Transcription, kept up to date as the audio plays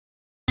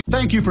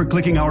Thank you for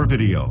clicking our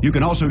video. You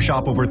can also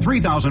shop over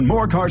 3,000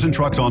 more cars and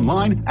trucks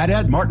online at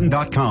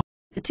edmartin.com.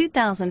 The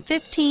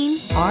 2015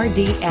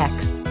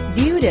 RDX.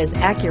 Viewed as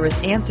Acura's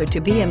answer to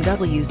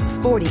BMW's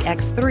sporty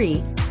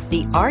X3,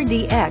 the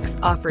RDX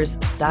offers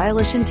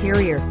stylish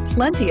interior,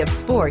 plenty of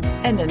sport,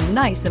 and a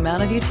nice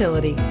amount of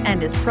utility,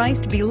 and is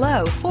priced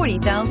below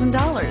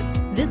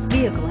 $40,000. This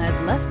vehicle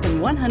has less than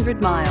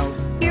 100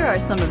 miles. Here are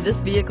some of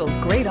this vehicle's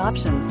great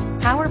options: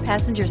 power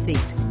passenger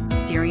seat,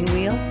 steering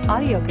wheel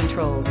audio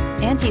controls,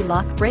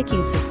 anti-lock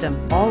braking system,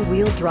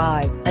 all-wheel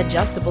drive,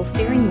 adjustable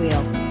steering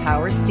wheel,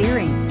 power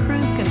steering,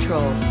 cruise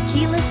control,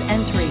 keyless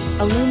entry,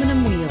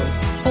 aluminum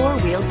wheels,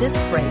 four-wheel disc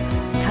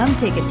brakes. Come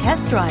take a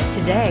test drive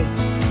today.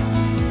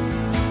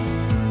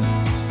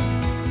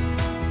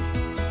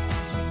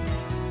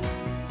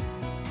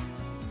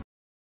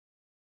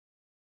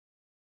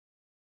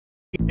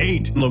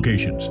 8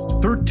 locations,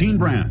 13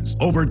 brands,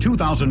 over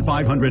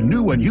 2,500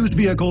 new and used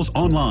vehicles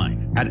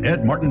online at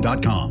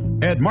edmartin.com.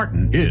 Ed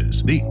Martin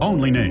is the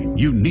only name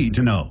you need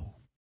to know.